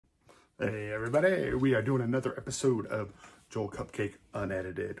Hey everybody, we are doing another episode of Joel Cupcake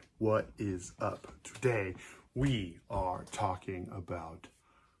Unedited. What is up? Today we are talking about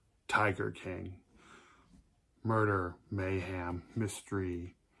Tiger King. Murder, mayhem,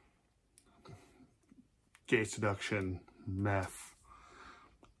 mystery, gay seduction, meth,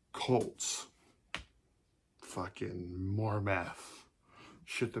 cults, fucking more meth,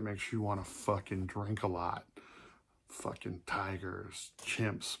 shit that makes you want to fucking drink a lot. Fucking tigers,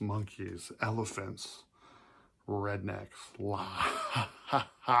 chimps, monkeys, elephants, rednecks,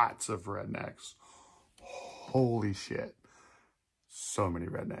 lots of rednecks. Holy shit. So many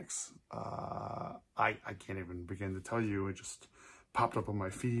rednecks. I can't even begin to tell you. It just popped up on my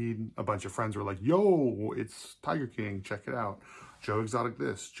feed. A bunch of friends were like, yo, it's Tiger King, check it out. Joe Exotic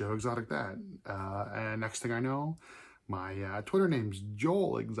this, Joe Exotic that. And next thing I know, my Twitter name's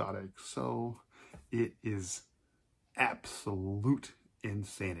Joel Exotic. So it is absolute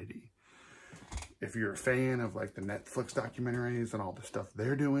insanity. If you're a fan of like the Netflix documentaries and all the stuff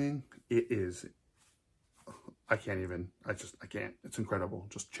they're doing, it is, I can't. It's incredible.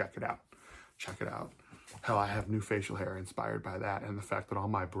 Just check it out. Check it out. Hell, I have new facial hair inspired by that and the fact that all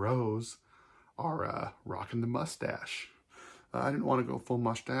my bros are rocking the mustache. I didn't want to go full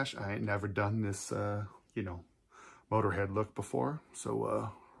mustache. I ain't never done this, Motorhead look before.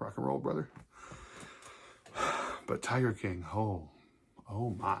 So rock and roll, brother. But Tiger King, oh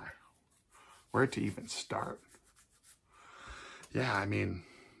my. Where to even start? Yeah, I mean,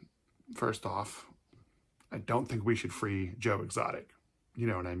 first off, I don't think we should free Joe Exotic. You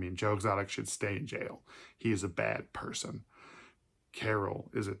know what I mean? Joe Exotic should stay in jail. He is a bad person. Carol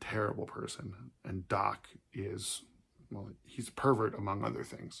is a terrible person. And Doc is, well, he's a pervert among other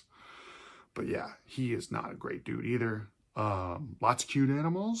things. But yeah, he is not a great dude either. Lots of cute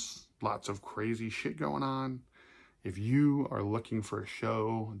animals, lots of crazy shit going on. If you are looking for a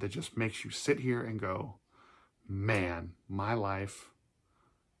show that just makes you sit here and go, man, my life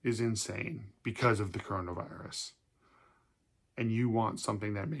is insane because of the coronavirus, and you want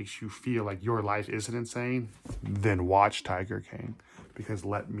something that makes you feel like your life isn't insane, then watch Tiger King. Because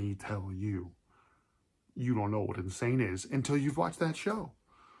let me tell you, you don't know what insane is until you've watched that show.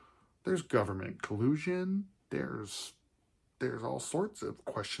 There's government collusion. There's all sorts of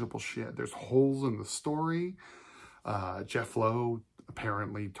questionable shit. There's holes in the story. Jeff Lowe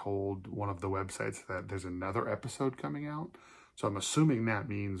apparently told one of the websites that there's another episode coming out. So I'm assuming that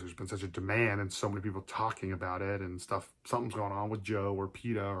means there's been such a demand and so many people talking about it and stuff. Something's going on with Joe or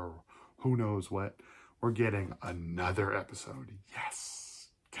PETA or who knows what. We're getting another episode. Yes.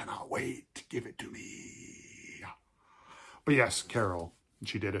 Cannot wait. Give it to me. But yes, Carol,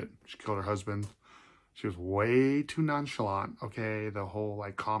 she did it. She killed her husband. She was way too nonchalant, okay? The whole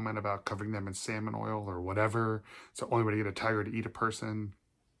like comment about covering them in salmon oil or whatever. It's the only way to get a tiger to eat a person.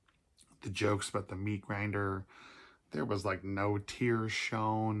 The jokes about the meat grinder. There was like no tears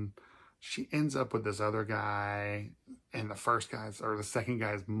shown. She ends up with this other guy and the second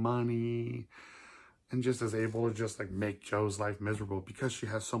guy's money, and just is able to just like make Joe's life miserable because she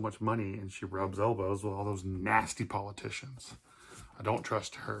has so much money and she rubs elbows with all those nasty politicians. I don't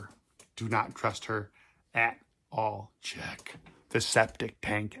trust her. Do not trust her at all. Check the septic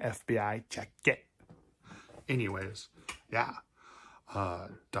tank, FBI, check it. Anyways, yeah.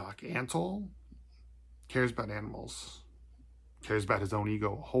 Doc Antle cares about animals, cares about his own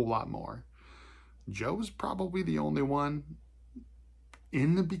ego a whole lot more. Joe's probably the only one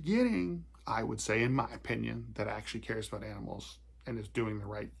in the beginning, I would say, in my opinion, that actually cares about animals and is doing the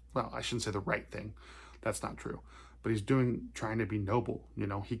right, well, I shouldn't say the right thing. That's not true. But he's trying to be noble. You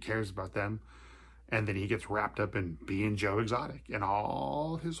know, he cares about them. And then he gets wrapped up in being Joe Exotic and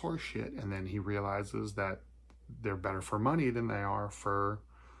all his horse shit. And then he realizes that they're better for money than they are for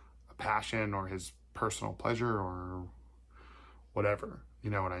a passion or his personal pleasure or whatever. You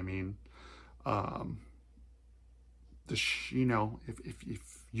know what I mean?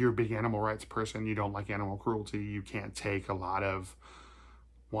 If you're a big animal rights person, you don't like animal cruelty, you can't take a lot of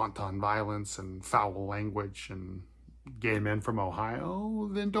wanton violence and foul language and gay men from Ohio,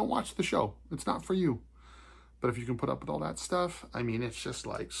 then don't watch the show. It's not for you. But if you can put up with all that stuff, I mean, it's just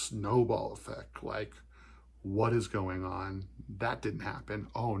like snowball effect. Like, what is going on? That didn't happen.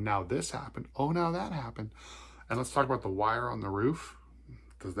 Oh, now this happened. Oh, now that happened. And let's talk about the wire on the roof.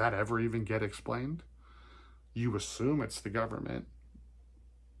 Does that ever even get explained? You assume it's the government.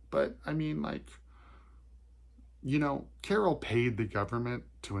 But, I mean, like, you know, Carol paid the government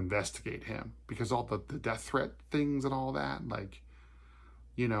to investigate him because all the death threat things and all that, like,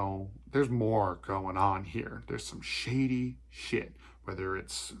 you know, there's more going on here. There's some shady shit, whether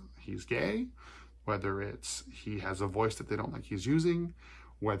it's he's gay, whether it's he has a voice that they don't like he's using,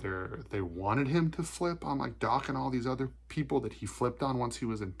 whether they wanted him to flip on like Doc and all these other people that he flipped on once he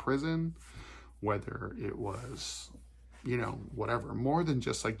was in prison, whether it was, you know, whatever, more than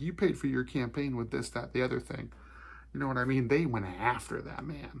just like, you paid for your campaign with this, that, the other thing. You know what I mean? They went after that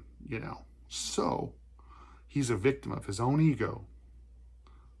man, you know. So he's a victim of his own ego.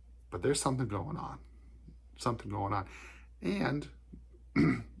 But there's something going on. Something going on. And,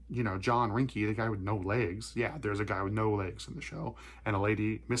 you know, John Rinke, the guy with no legs. Yeah, there's a guy with no legs in the show. And a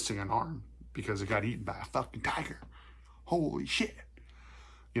lady missing an arm because it got eaten by a fucking tiger. Holy shit.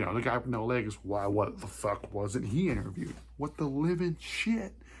 You know, the guy with no legs, why, what the fuck wasn't he interviewed? What the living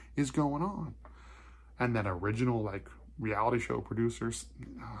shit is going on? And that original, like, reality show producers,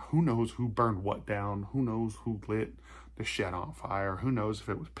 who knows who burned what down? Who knows who lit the shed on fire? Who knows if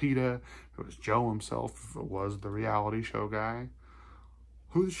it was PETA, if it was Joe himself, if it was the reality show guy?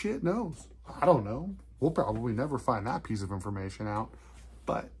 Who the shit knows? I don't know. We'll probably never find that piece of information out.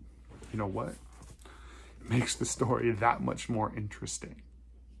 But, you know what? It makes the story that much more interesting.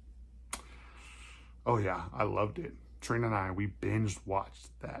 Oh yeah, I loved it. Trina and I, we binge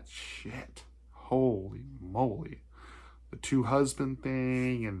watched that shit. Holy moly. The two husband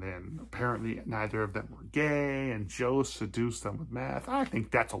thing, and then apparently neither of them were gay, and Joe seduced them with meth. I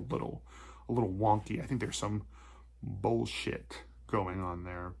think that's a little wonky. I think there's some bullshit going on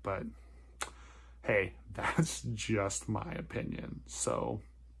there, but hey, that's just my opinion. So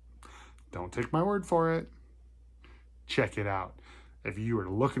don't take my word for it. Check it out. If you are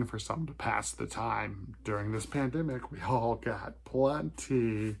looking for something to pass the time during this pandemic, we all got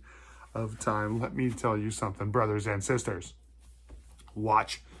plenty of time. Let me tell you something, brothers and sisters.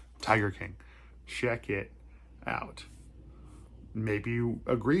 Watch Tiger King. Check it out. Maybe you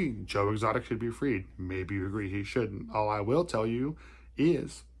agree Joe Exotic should be freed. Maybe you agree he shouldn't. All I will tell you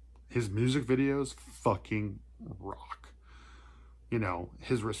is his music videos fucking rock. You know,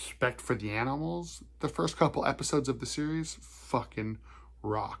 his respect for the animals, the first couple episodes of the series, fucking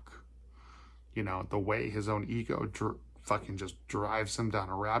rock. You know, the way his own ego fucking just drives him down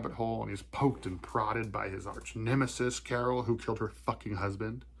a rabbit hole, and he's poked and prodded by his arch nemesis, Carol, who killed her fucking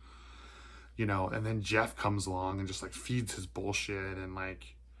husband. You know, and then Jeff comes along and just like feeds his bullshit, and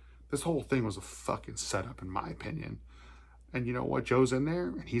like, this whole thing was a fucking setup in my opinion. And you know what? Joe's in there,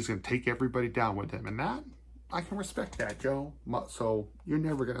 and he's gonna take everybody down with him, and that, I can respect that, Joe. So you're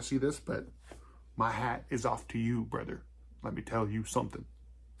never going to see this, but my hat is off to you, brother. Let me tell you something.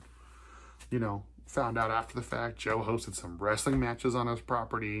 You know, found out after the fact, Joe hosted some wrestling matches on his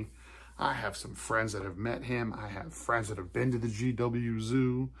property. I have some friends that have met him. I have friends that have been to the GW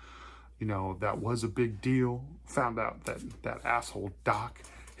Zoo. You know, that was a big deal. Found out that that asshole Doc,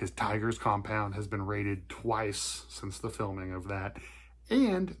 his Tigers compound has been raided twice since the filming of that.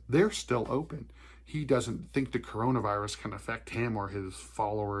 And they're still open. He doesn't think the coronavirus can affect him or his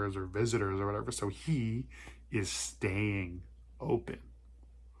followers or visitors or whatever, so he is staying open.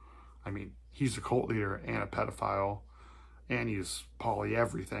 I mean, he's a cult leader and a pedophile, and he's poly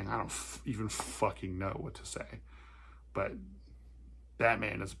everything. I don't even fucking know what to say. But that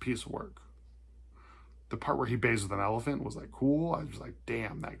man is a piece of work. The part where he bathes with an elephant was like cool. I was like,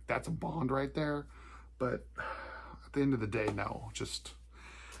 damn, that's a bond right there. But at the end of the day, no, just,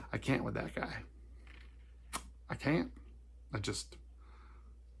 I can't with that guy. I can't. I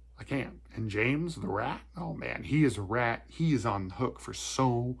can't. And James, the rat, oh man, he is a rat. He is on the hook for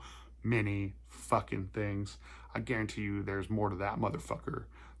so many fucking things. I guarantee you there's more to that motherfucker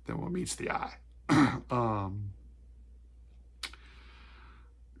than what meets the eye.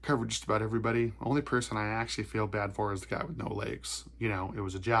 Covered just about everybody. Only person I actually feel bad for is the guy with no legs. You know, it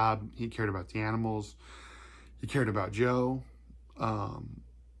was a job. He cared about the animals. He cared about Joe.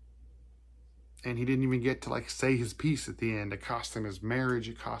 And he didn't even get to like say his piece at the end. It cost him his marriage.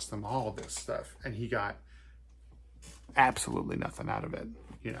 It cost him all this stuff. And he got absolutely nothing out of it,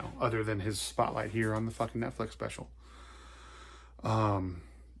 you know, other than his spotlight here on the fucking Netflix special.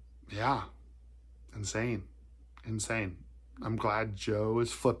 Yeah. Insane. I'm glad Joe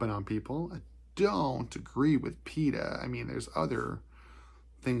is flipping on people. I don't agree with PETA. I mean, there's other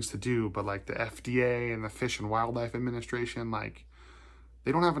things to do, but like the FDA and the Fish and Wildlife Administration, like,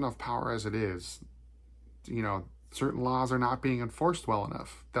 they don't have enough power as it is. You know, certain laws are not being enforced well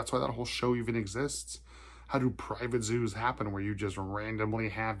enough. That's why that whole show even exists. How do private zoos happen where you just randomly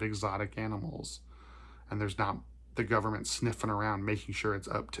have exotic animals and there's not the government sniffing around making sure it's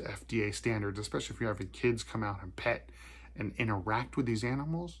up to FDA standards, especially if you're having kids come out and pet and interact with these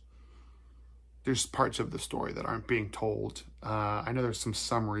animals? There's parts of the story that aren't being told. I know there's some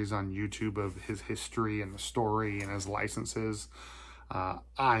summaries on YouTube of his history and the story and his licenses. I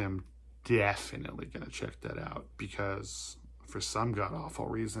am definitely going to check that out because for some god-awful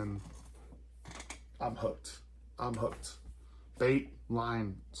reason, I'm hooked. I'm hooked. Bait,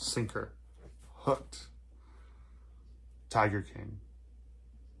 line, sinker. Hooked. Tiger King.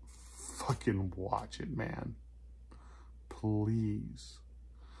 Fucking watch it, man. Please.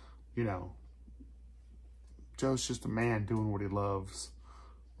 You know, Joe's just a man doing what he loves.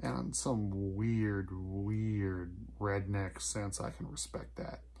 And in some weird redneck sense, I can respect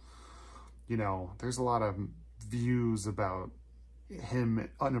that. You know, there's a lot of views about him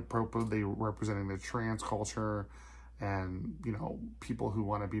inappropriately representing the trans culture and, you know, people who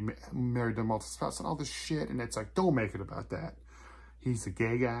want to be married to multiple spouses and all this shit. And it's like, don't make it about that. He's a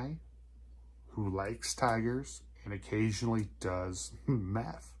gay guy who likes tigers and occasionally does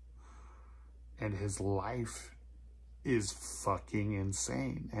meth. And his life is fucking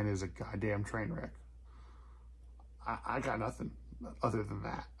insane and is a goddamn train wreck. I got nothing other than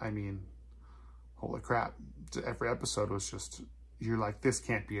that. I mean, holy crap. Every episode was just, you're like, this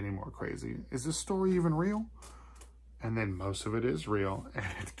can't be any more crazy. Is this story even real? And then most of it is real and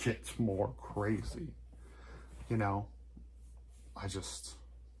it gets more crazy. You know,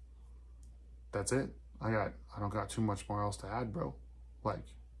 that's it. I don't got too much more else to add, bro. Like,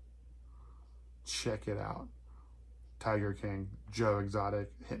 check it out. Tiger King, Joe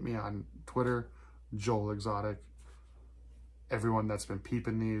Exotic. Hit me on Twitter, Joel Exotic. Everyone that's been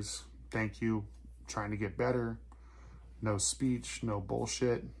peeping these, thank you. Trying to get better. No speech, no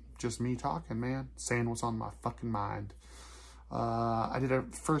bullshit. Just me talking, man. Saying what's on my fucking mind. I did a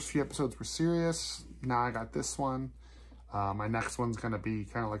first few episodes were serious. Now I got this one. My next one's going to be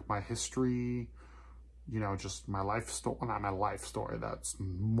kind of like my history, you know, just my life story. Well, not my life story. That's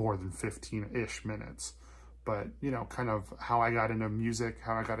more than 15-ish minutes. But, you know, kind of how I got into music,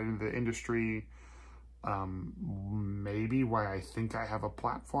 how I got into the industry, maybe why I think I have a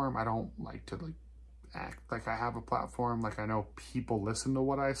platform. I don't like to act like I have a platform. Like, I know people listen to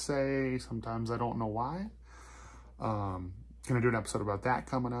what I say. Sometimes I don't know why. Gonna do an episode about that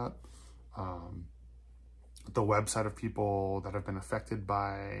coming up. The website of people that have been affected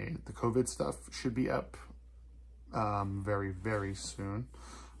by the COVID stuff should be up very, very soon.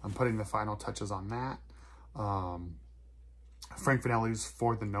 I'm putting the final touches on that. Frank Finelli's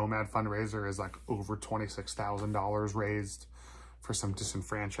For the Nomad fundraiser is like over $26,000 raised for some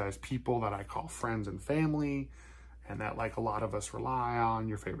disenfranchised people that I call friends and family, and that like a lot of us rely on,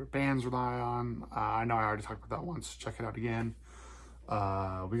 your favorite bands rely on. I know I already talked about that once. Check it out again.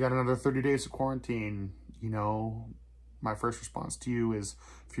 We got another 30 days of quarantine. You know, my first response to you is,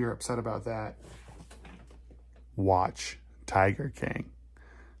 if you're upset about that, watch Tiger King.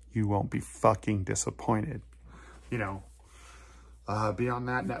 You won't be fucking disappointed. You know, beyond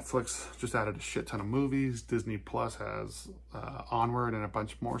that, Netflix just added a shit ton of movies. Disney Plus has Onward and a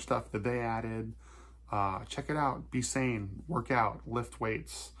bunch more stuff that they added. Check it out. Be sane. Work out. Lift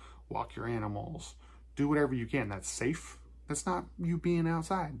weights. Walk your animals. Do whatever you can. That's safe. That's not you being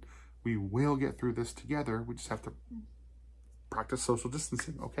outside. We will get through this together. We just have to practice social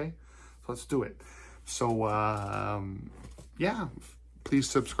distancing, okay? So let's do it. So, yeah. Please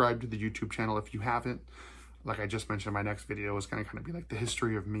subscribe to the YouTube channel if you haven't. Like I just mentioned, my next video is going to kind of be like the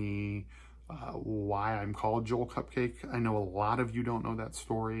history of me, why I'm called Joel Cupcake. I know a lot of you don't know that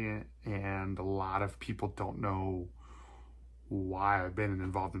story, and a lot of people don't know why I've been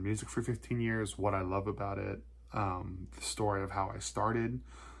involved in music for 15 years, what I love about it, the story of how I started.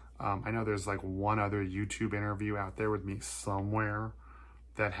 I know there's like one other YouTube interview out there with me somewhere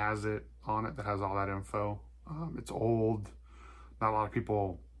that has it on it, that has all that info. It's old. Not a lot of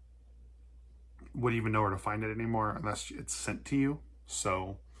people would even know where to find it anymore unless it's sent to you.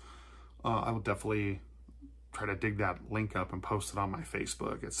 So I will definitely try to dig that link up and post it on my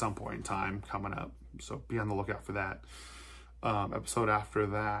Facebook at some point in time coming up. So be on the lookout for that. Episode after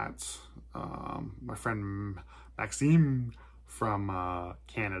that, my friend Maxime from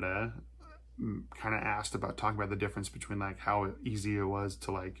Canada kind of asked about talking about the difference between like how easy it was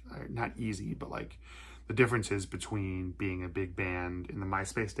to like, not easy, but like the differences between being a big band in the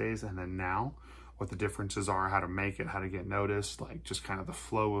MySpace days and then now, what the differences are, how to make it, how to get noticed, like just kind of the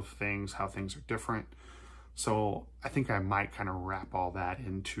flow of things, how things are different. So I think I might kind of wrap all that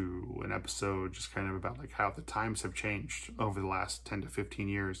into an episode, just kind of about like how the times have changed over the last 10 to 15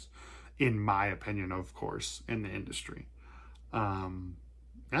 years, in my opinion, of course, in the industry. Yeah,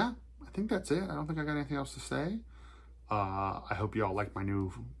 I think that's it. I don't think I got anything else to say. I hope you all like my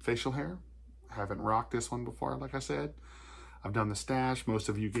new facial hair. I haven't rocked this one before, like I said. I've done the stash. Most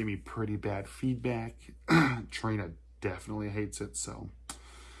of you gave me pretty bad feedback. Trina definitely hates it, so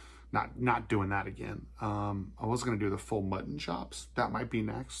not doing that again. I was going to do the full mutton chops. That might be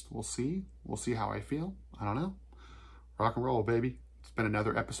next. We'll see. We'll see how I feel. I don't know. rock and roll, baby. It's been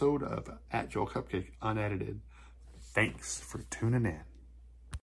another episode of At Joel Cupcake Unedited. Thanks for tuning in.